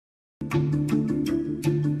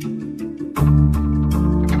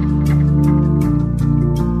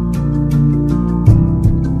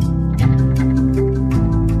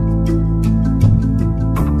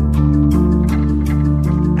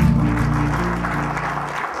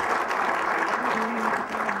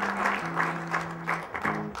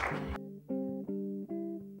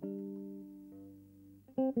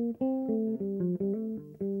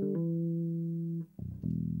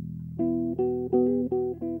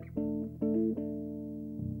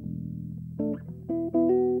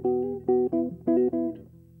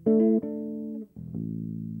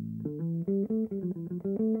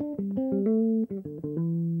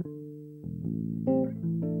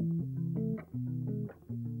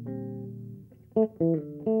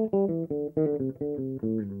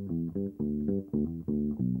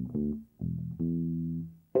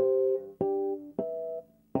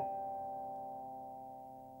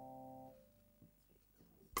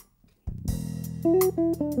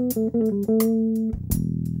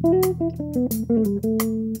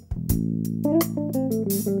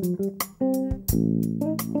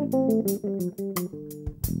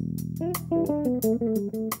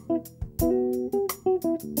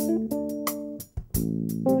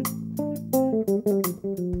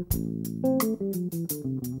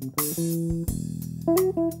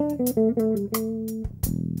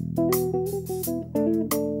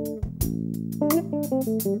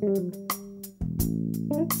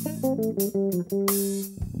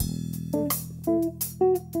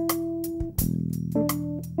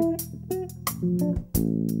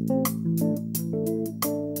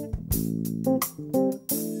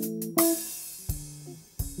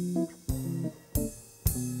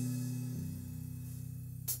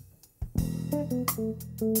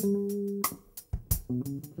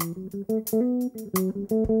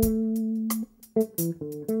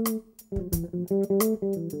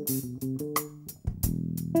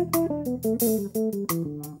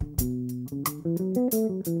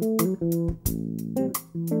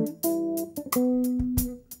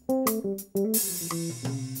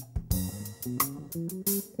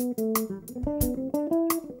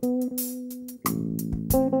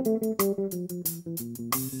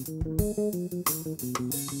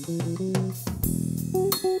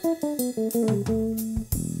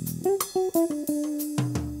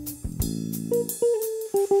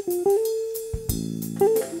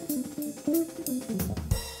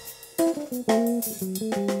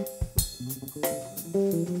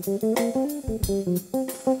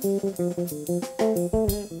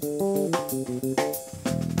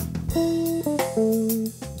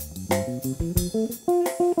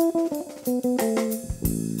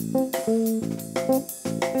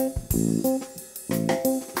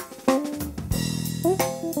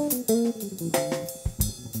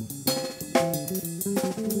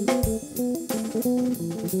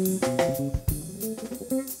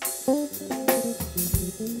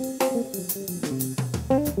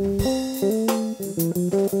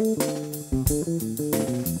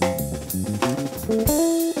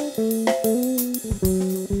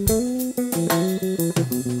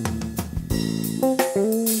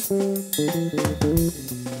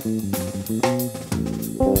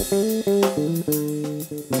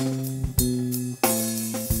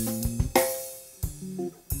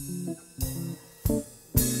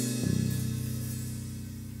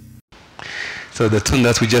So the tune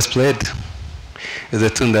that we just played is a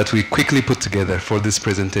tune that we quickly put together for this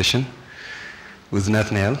presentation with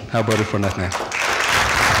Nathaniel. How about it for Nathaniel?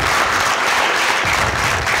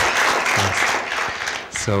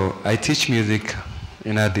 So I teach music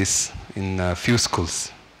in Addis in a few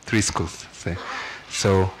schools, 3 schools, say.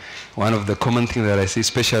 So one of the common things that I see,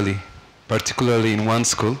 especially, particularly in one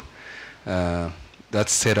school,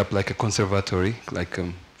 that's set up like a conservatory, like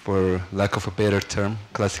for lack of a better term,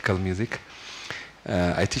 classical music.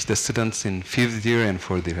 I teach the students in 5th year and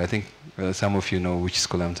 4th year. I think some of you know which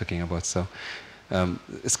school I'm talking about. So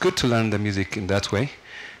it's good to learn the music in that way,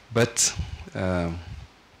 but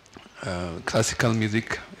classical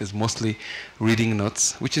music is mostly reading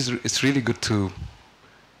notes, which is it's really good to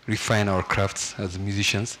refine our crafts as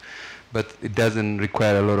musicians, but it doesn't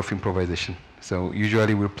require a lot of improvisation. So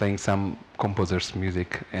usually we're playing some composer's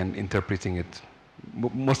music and interpreting it,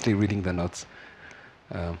 mostly reading the notes.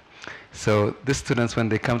 So the students, when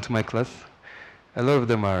they come to my class, a lot of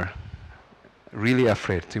them are really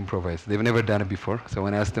afraid to improvise. They've never done it before. So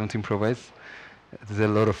when I ask them to improvise, there's a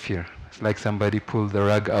lot of fear. It's like somebody pulled the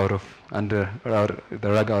rug out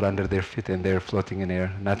under their feet and they're floating in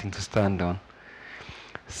air, nothing to stand on.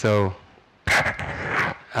 So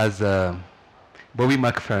as Bobby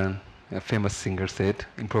McFerrin, a famous singer, said,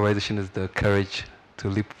 improvisation is the courage to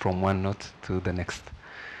leap from one note to the next.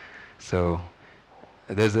 So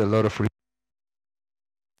there's a lot of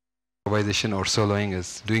improvisation or soloing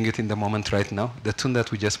is doing it in the moment right now. The tune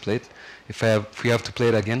that we just played, if we have to play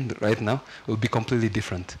it again right now, it will be completely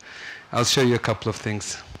different. I'll show you a couple of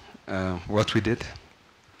things, what we did.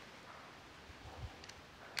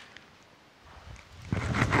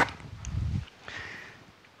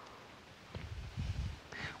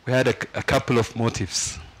 We had a couple of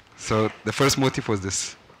motifs. So the first motif was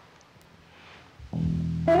this.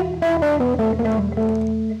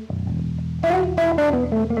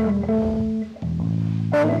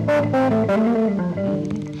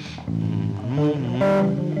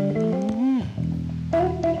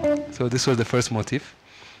 So this was the first motif.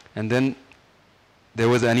 And then there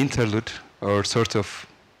was an interlude, or sort of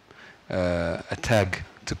a tag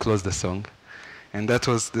to close the song. And that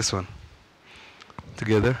was this one.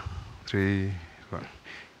 Together, 3, 4.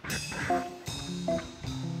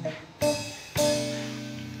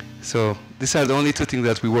 So these are the only two things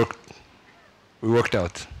that we worked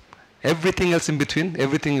out. Everything else in between,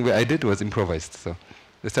 everything I did was improvised. So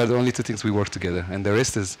these are the only two things we worked together, and the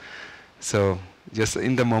rest is so just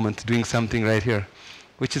in the moment doing something right here,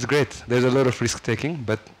 which is great. There's a lot of risk taking,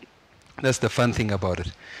 but that's the fun thing about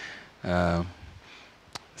it.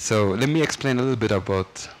 So let me explain a little bit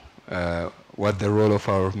about what the role of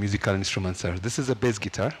our musical instruments are. This is a bass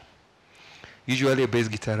guitar. Usually a bass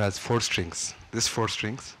guitar has 4 strings. These 4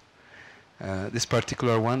 strings. This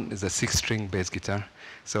particular one is a 6-string bass guitar.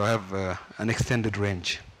 So I have an extended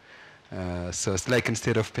range. So it's like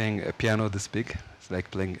instead of playing a piano this big, it's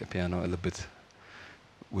like playing a piano a little bit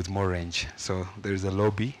with more range. So there's a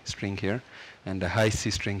low B string here and a high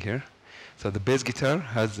C string here. So the bass guitar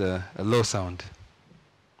has a low sound.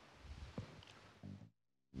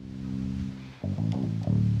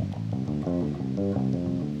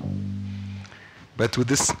 But with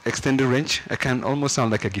this extended range, I can almost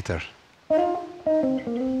sound like a guitar.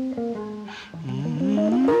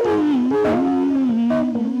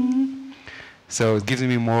 So it gives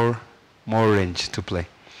me more range to play.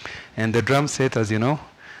 And the drum set, as you know,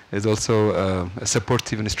 is also a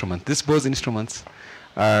supportive instrument. These both instruments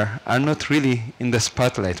are not really in the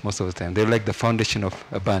spotlight most of the time. They're like the foundation of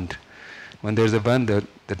a band. When there's a band,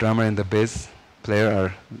 the drummer and the bass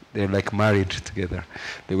player they're like married together.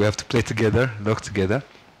 They will have to play together, lock together.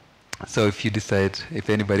 So if you decide, if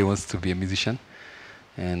anybody wants to be a musician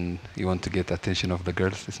and you want to get attention of the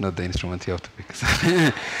girls, it's not the instrument you have to pick.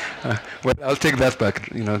 Well, I'll take that back.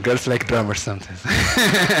 You know, girls like drummers sometimes.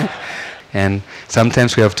 And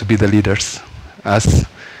sometimes we have to be the leaders. Us,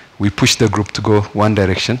 we push the group to go one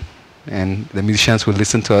direction, and the musicians will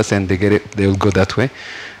listen to us and they will go that way.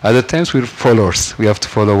 Other times we're followers. We have to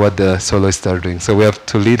follow what the soloists are doing. So we have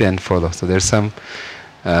to lead and follow. So there's some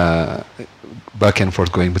back and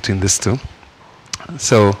forth going between these two.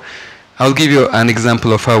 So I'll give you an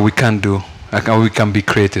example of how we can be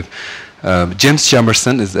creative. James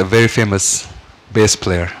Jamerson is a very famous bass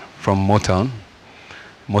player from Motown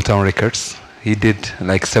Records. He did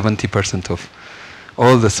like 70% of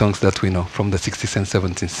all the songs that we know from the 60s and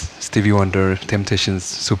 70s. Stevie Wonder, Temptations,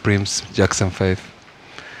 Supremes, Jackson 5,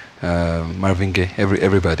 Marvin Gaye,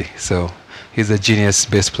 everybody. So he's a genius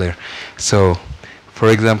bass player. So, for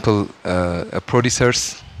example,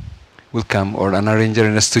 producers will come, or an arranger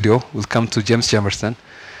in a studio will come to James Jamerson,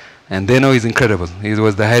 and they know he's incredible. He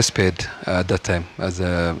was the highest paid at that time as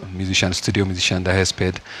a musician, studio musician, the highest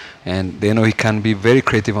paid. And they know he can be very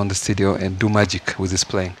creative on the studio and do magic with his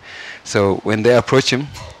playing. So when they approach him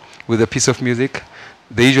with a piece of music,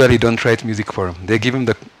 they usually don't write music for him. They give him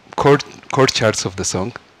the chord charts of the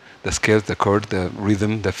song, the scales, the chord, the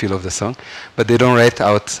rhythm, the feel of the song, but they don't write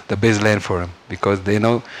out the bass line for him because they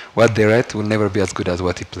know what they write will never be as good as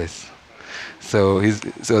what he plays. So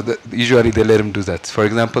usually they let him do that. For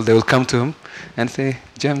example, they will come to him and say,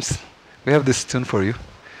 James, we have this tune for you.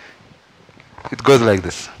 It goes like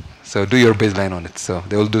this. So do your bass line on it. So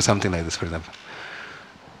they will do something like this, for example.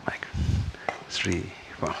 Like 3,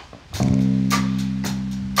 4.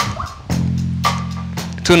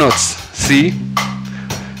 2 notes. C.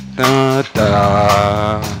 Da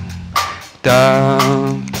da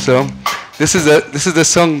da. So this is the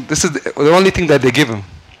song. This is the only thing that they give him.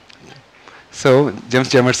 So James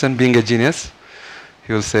Jamerson, being a genius,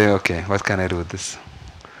 he will say, okay, what can I do with this?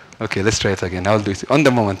 Okay, let's try it again. I'll do it. On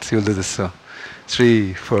the moment, he'll do this. So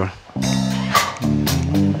 3, 4.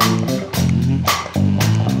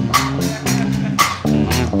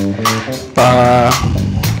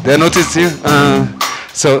 They noticed you?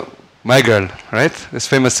 So, My Girl, right? This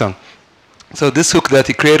famous song. So this hook that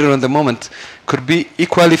he created on the moment could be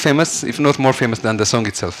equally famous, if not more famous than the song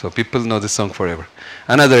itself. So people know the song forever.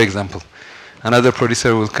 Another example. Another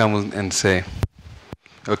producer will come and say,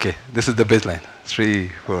 okay, this is the bass line. 3,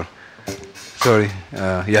 4. Sorry,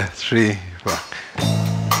 yeah, 3, 4.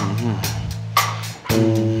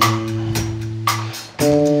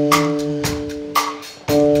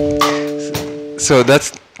 So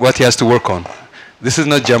that's what he has to work on. This is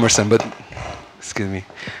not Jamerson, but excuse me.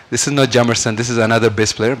 This is not Jamerson. This is another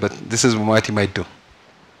bass player, but this is what he might do.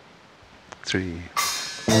 3.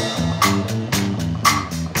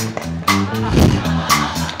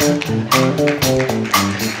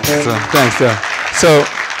 So thanks.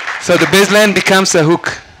 So the bass line becomes a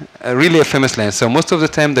hook, really a famous line. So most of the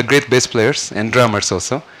time, the great bass players and drummers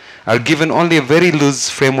also are given only a very loose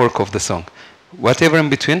framework of the song. Whatever in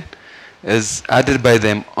between is added by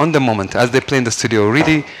them on the moment as they play in the studio,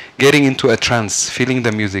 really getting into a trance, feeling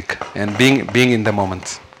the music, and being in the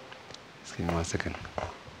moment. Just give me 1 second.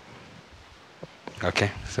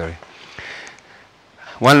 Okay, sorry.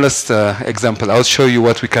 One last example. I'll show you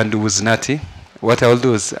what we can do with Nati. What I'll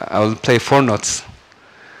do is I'll play 4 notes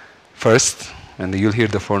first, and you'll hear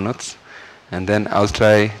the 4 notes, and then I'll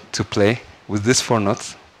try to play with these 4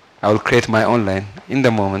 notes. I'll create my own line in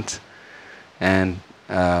the moment, and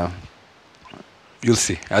you'll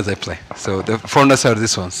see as I play. So the 4 notes are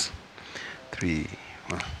these ones. 3,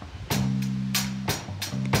 1.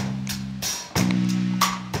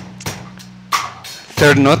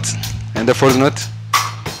 Third note and the 4th note.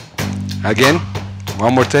 Again,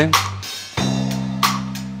 one more time.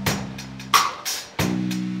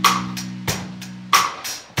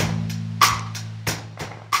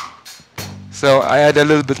 So I add a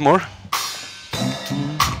little bit more.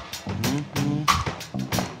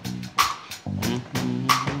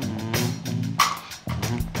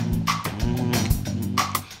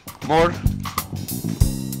 More.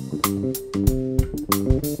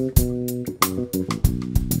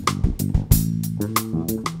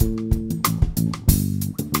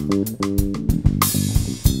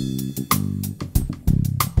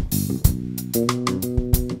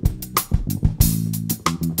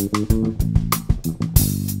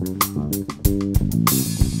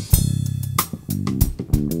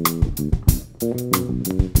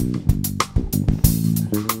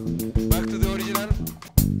 Back to the original.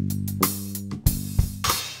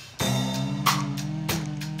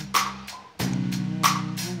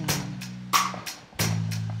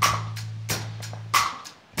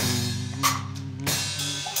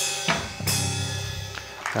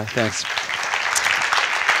 Thanks.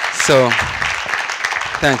 So,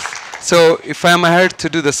 thanks. So, if I'm hired to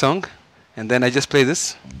do the song, and then I just play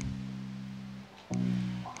this,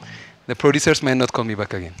 the producers might not call me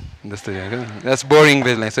back again in the studio. That's boring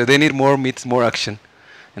baseline. So they need more meat, more action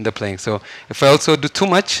in the playing. So if I also do too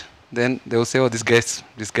much, then they will say, "Oh, this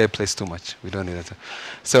guy plays too much. We don't need that."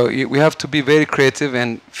 So we have to be very creative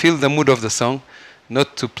and feel the mood of the song,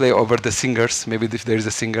 not to play over the singers. Maybe if there is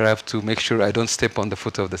a singer, I have to make sure I don't step on the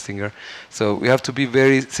foot of the singer. So we have to be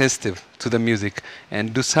very sensitive to the music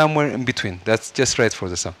and do somewhere in between. That's just right for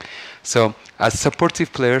the song. So as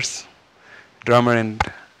supportive players, drummer and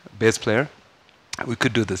bass player, we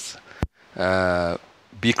could do this.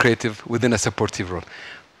 Be creative within a supportive role.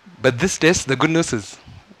 But these days, the good news is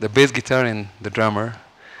the bass guitar and the drummer,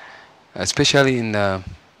 especially in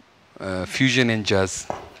fusion and jazz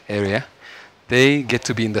area, they get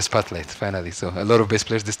to be in the spotlight finally. So a lot of bass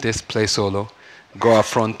players these days play solo, go up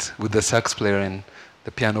front with the sax player and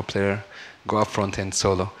the piano player, go up front and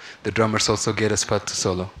solo. The drummers also get a spot to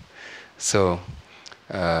solo. So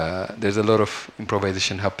there's a lot of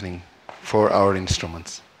improvisation happening for our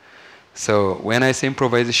instruments. So when I say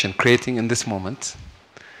improvisation, creating in this moment,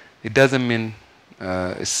 it doesn't mean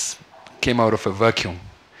it came out of a vacuum.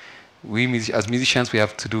 We, as musicians, we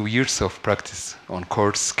have to do years of practice on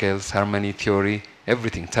chords, scales, harmony, theory,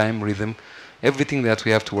 everything, time, rhythm, everything that we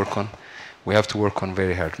have to work on. We have to work on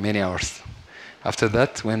very hard, many hours. After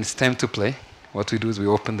that, when it's time to play, what we do is we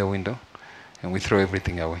open the window and we throw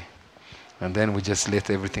everything away. And then we just let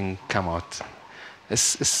everything come out.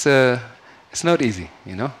 It's not easy,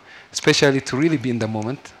 you know? Especially to really be in the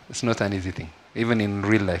moment, it's not an easy thing, even in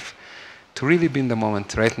real life. To really be in the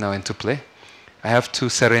moment right now and to play, I have to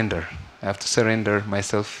surrender. I have to surrender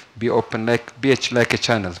myself, be open, be like a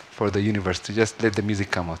channel for the universe, to just let the music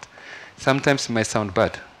come out. Sometimes it might sound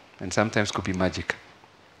bad, and sometimes it could be magic.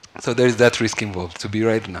 So there is that risk involved, to be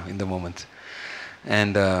right now in the moment.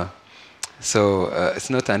 And so it's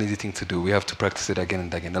not an easy thing to do. We have to practice it again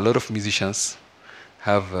and again. A lot of musicians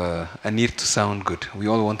have a need to sound good. We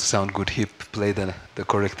all want to sound good, hip, play the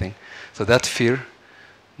correct thing. So that fear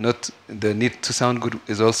not the need to sound good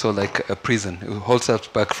is also like a prison. It holds us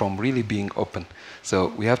back from really being open. So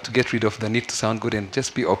we have to get rid of the need to sound good and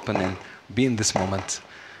just be open and be in this moment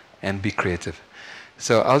and be creative.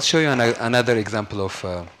 So I'll show you another example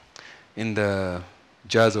of in the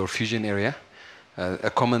jazz or fusion area. A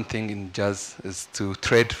common thing in jazz is to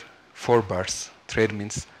trade 4 bars. Trade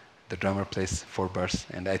means the drummer plays 4 bars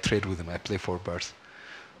and I trade with him. I play 4 bars.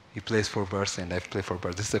 He plays 4 bars and I play 4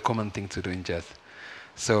 bars. This is a common thing to do in jazz.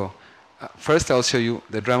 So first I'll show you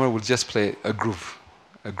the drummer will just play a groove,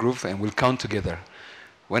 and we'll count together.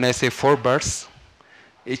 When I say 4 bars,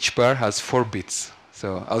 each bar has 4 beats.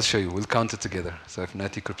 So I'll show you. We'll count it together. So if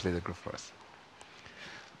Nati could play the groove for us.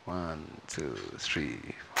 1, 2, 3.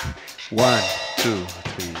 1, 2,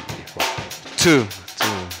 3, 4. 2, 2,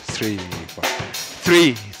 3, 4.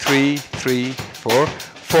 3, 3, 3, 4.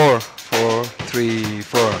 4, 4, 3,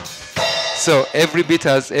 4. So every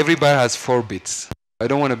bar has 4 beats. I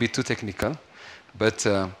don't want to be too technical, but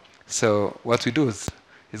so what we do is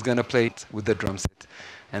he's going to play it with the drum set,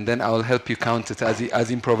 and then I'll help you count it as he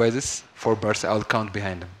improvises 4 bars. I'll count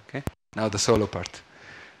behind him. Okay. Now the solo part.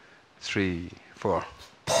 3, 4.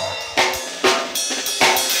 2, 3,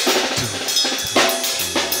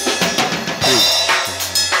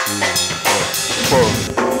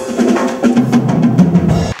 4.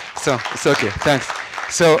 So it's okay. Thanks.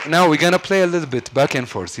 So now we're going to play a little bit back and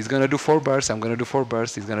forth. He's going to do 4 bars, I'm going to do 4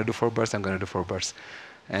 bars, he's going to do 4 bars, I'm going to do 4 bars.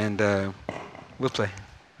 And we'll play.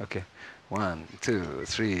 Okay. 1, 2,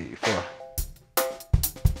 3, 4.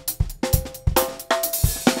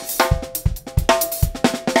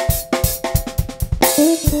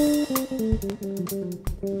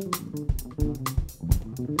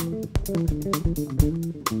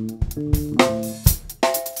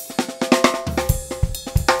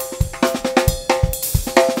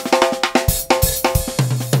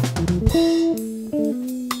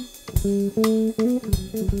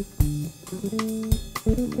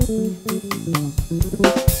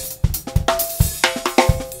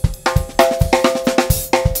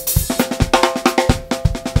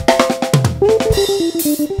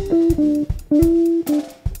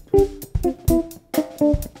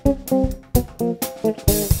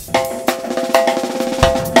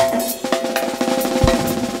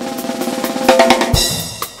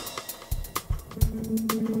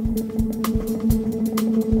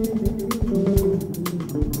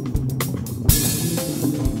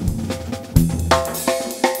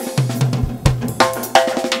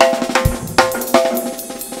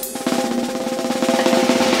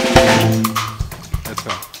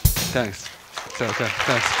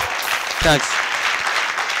 Thanks. Thanks.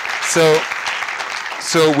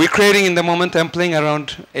 So we're creating in the moment. I'm playing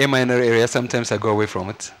around A minor area. Sometimes I go away from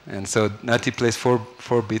it, and so Nati plays 4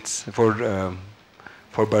 beats, 4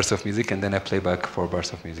 bars of music, and then I play back 4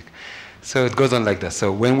 bars of music. So it goes on like that.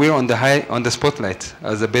 So when we're on the spotlight,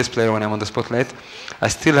 as a bass player, when I'm on the spotlight, I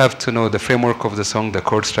still have to know the framework of the song, the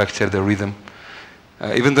chord structure, the rhythm.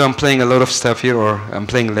 Even though I'm playing a lot of stuff here, or I'm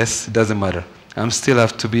playing less, it doesn't matter. I still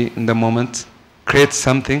have to be in the moment, create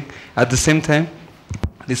something. At the same time,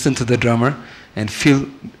 listen to the drummer and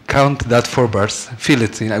count that 4 bars. Feel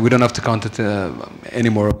it. You know, we don't have to count it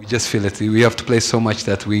anymore. We just feel it. We have to play so much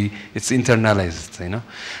that it's internalized. You know.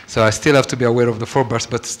 So I still have to be aware of the 4 bars,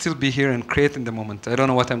 but still be here and create in the moment. I don't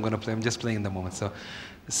know what I'm going to play. I'm just playing in the moment.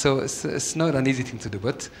 So it's not an easy thing to do,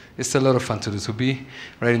 but it's a lot of fun to do. So be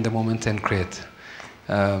right in the moment and create.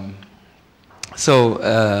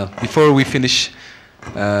 Before we finish,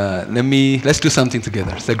 let's do something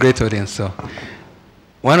together. It's a great audience. So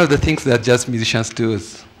one of the things that jazz musicians do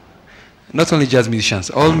is, not only jazz musicians,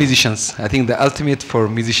 all musicians, I think the ultimate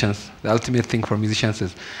thing for musicians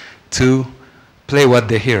is to play what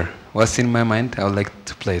they hear. What's in my mind, I would like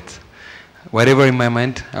to play it. Whatever in my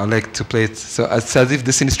mind, I would like to play it. So it's as if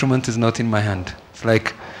this instrument is not in my hand. It's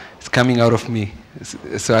like it's coming out of me.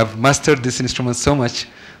 So I've mastered this instrument so much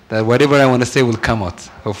that whatever I want to say will come out,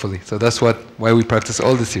 hopefully. So that's why we practice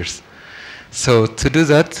all these years. So to do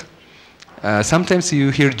that, sometimes you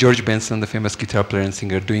hear George Benson, the famous guitar player and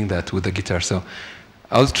singer, doing that with the guitar. So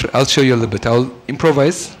I'll show you a little bit. I'll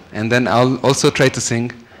improvise, and then I'll also try to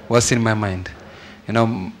sing what's in my mind. You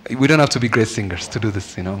know, we don't have to be great singers to do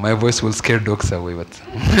this. You know, my voice will scare dogs away,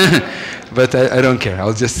 but I don't care.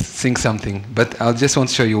 I'll just sing something. But I'll just want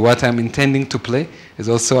to show you what I'm intending to play is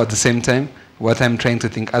also at the same time what I'm trying to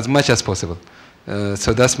think as much as possible.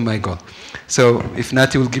 So that's my goal. So if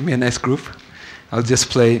Nati will give me a nice groove, I'll just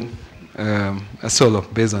play a solo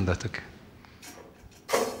based on that. Okay.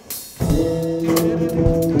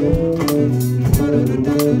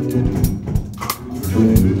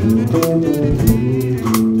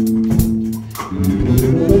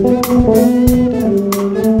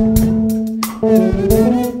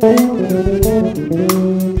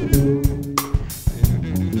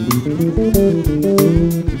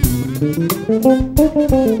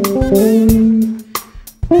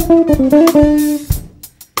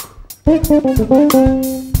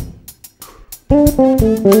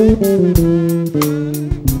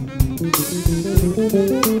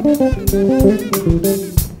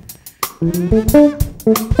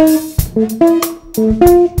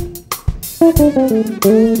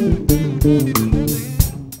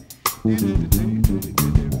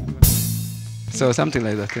 So something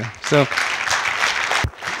like that, yeah. So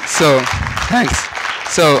thanks.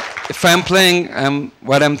 So if I'm playing,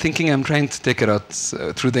 what I'm thinking, I'm trying to take it out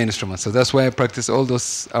through the instrument. So that's why I practice all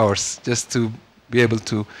those hours, just to be able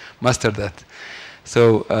to master that.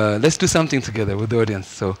 So let's do something together with the audience.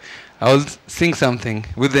 So I'll sing something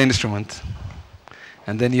with the instrument,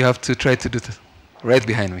 and then you have to try to do it right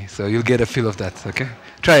behind me. So you'll get a feel of that, okay?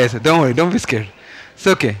 Try it, don't worry, don't be scared. It's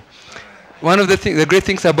okay. One of the great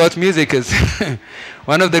things about music is,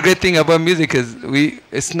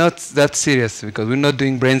 it's not that serious because we're not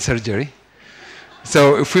doing brain surgery.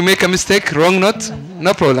 So if we make a mistake, wrong note,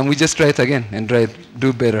 no problem. We just try it again and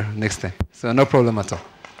do better next time. So no problem at all.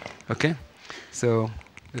 Okay? So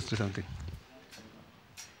let's do something.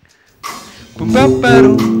 Boom ba ba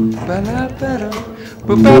boom, boom ba ba ba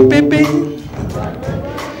boom, boom ba baby,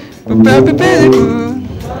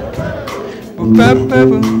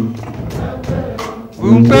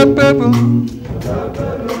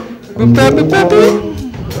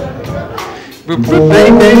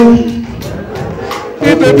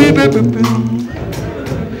 ba ba ba ba boom,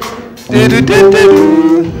 da da da da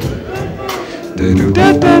da da da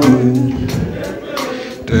da da da da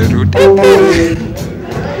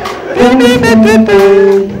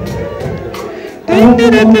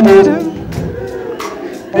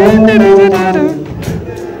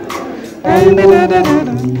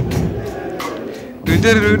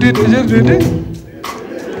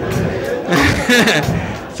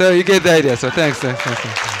So you get the idea. So thanks.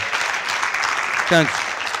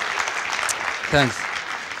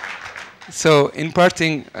 So in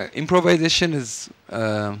parting, improvisation is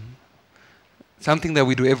something that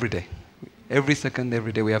we do every day. Every second,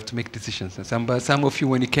 every day, we have to make decisions. And some of you,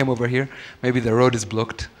 when you came over here, maybe the road is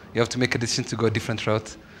blocked. You have to make a decision to go a different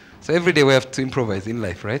route. So every day we have to improvise in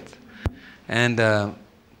life, right? And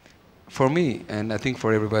for me, and I think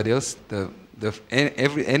for everybody else,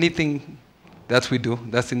 anything that we do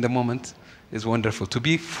that's in the moment is wonderful. To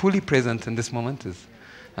be fully present in this moment is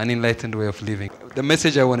an enlightened way of living. The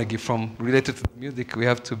message I want to give related to music, we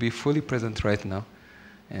have to be fully present right now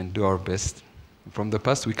and do our best. From the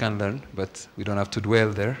past we can learn, but we don't have to dwell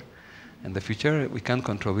there. And the future we can't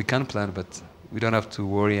control, we can plan, but we don't have to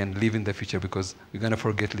worry and live in the future because we're going to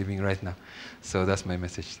forget living right now. So that's my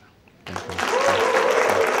message. Thank you.